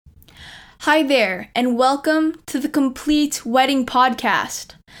Hi there, and welcome to the Complete Wedding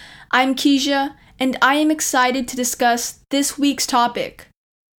Podcast. I'm Keisha, and I am excited to discuss this week's topic: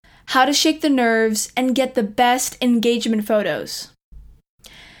 how to shake the nerves and get the best engagement photos.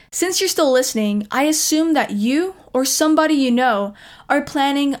 Since you're still listening, I assume that you or somebody you know are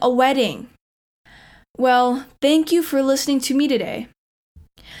planning a wedding. Well, thank you for listening to me today.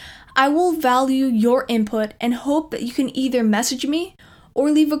 I will value your input and hope that you can either message me or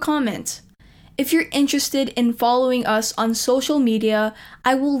leave a comment. If you're interested in following us on social media,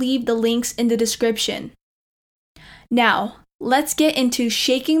 I will leave the links in the description. Now, let's get into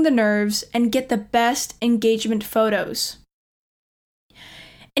shaking the nerves and get the best engagement photos.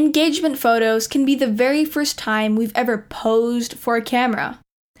 Engagement photos can be the very first time we've ever posed for a camera.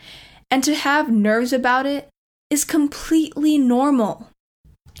 And to have nerves about it is completely normal.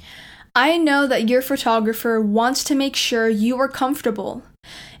 I know that your photographer wants to make sure you are comfortable.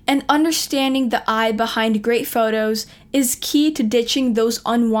 And understanding the eye behind great photos is key to ditching those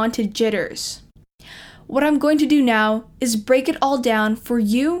unwanted jitters. What I'm going to do now is break it all down for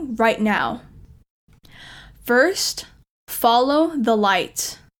you right now. First, follow the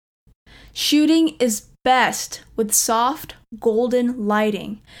light. Shooting is best with soft, golden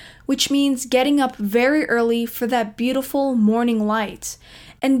lighting, which means getting up very early for that beautiful morning light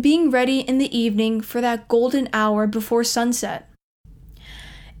and being ready in the evening for that golden hour before sunset.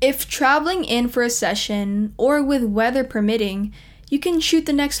 If traveling in for a session, or with weather permitting, you can shoot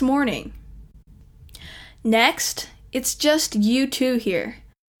the next morning. Next, it's just you two here,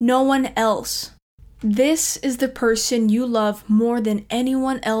 no one else. This is the person you love more than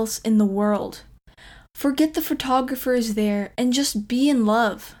anyone else in the world. Forget the photographer is there and just be in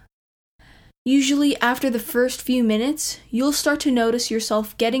love. Usually after the first few minutes, you'll start to notice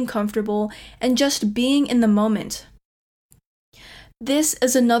yourself getting comfortable and just being in the moment. This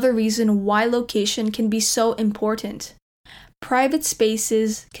is another reason why location can be so important. Private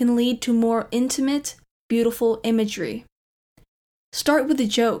spaces can lead to more intimate, beautiful imagery. Start with a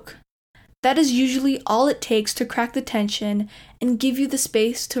joke. That is usually all it takes to crack the tension and give you the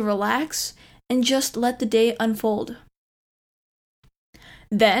space to relax and just let the day unfold.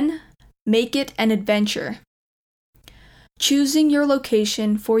 Then, make it an adventure. Choosing your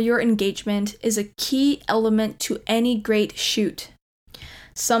location for your engagement is a key element to any great shoot.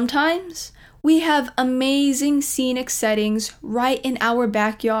 Sometimes, we have amazing scenic settings right in our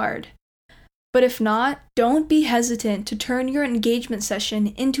backyard. But if not, don't be hesitant to turn your engagement session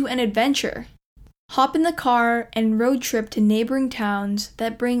into an adventure. Hop in the car and road trip to neighboring towns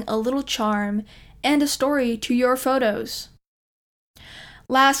that bring a little charm and a story to your photos.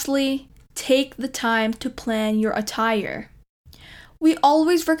 Lastly, take the time to plan your attire. We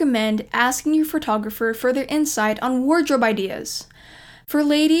always recommend asking your photographer for their insight on wardrobe ideas. For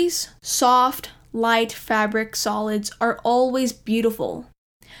ladies, soft, light fabric solids are always beautiful.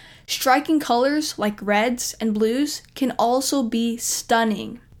 Striking colors like reds and blues can also be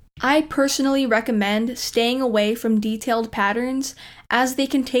stunning. I personally recommend staying away from detailed patterns as they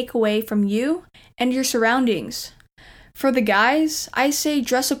can take away from you and your surroundings. For the guys, I say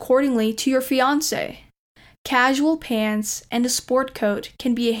dress accordingly to your fiancé. Casual pants and a sport coat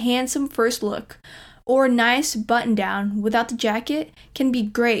can be a handsome first look, or a nice button-down without the jacket can be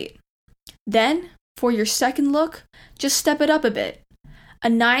great. Then, for your second look, just step it up a bit. A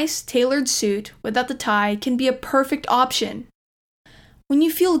nice tailored suit without the tie can be a perfect option. When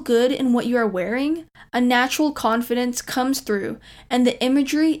you feel good in what you are wearing, a natural confidence comes through and the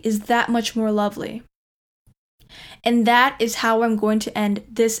imagery is that much more lovely. And that is how I'm going to end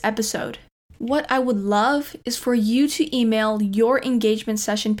this episode. What I would love is for you to email your engagement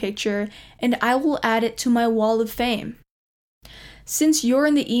session picture and I will add it to my wall of fame. Since you're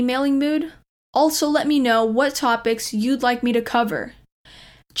in the emailing mood, also let me know what topics you'd like me to cover.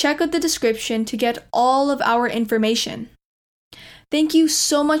 Check out the description to get all of our information. Thank you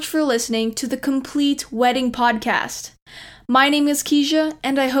so much for listening to the Complete Wedding Podcast. My name is Keisha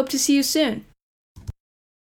and I hope to see you soon.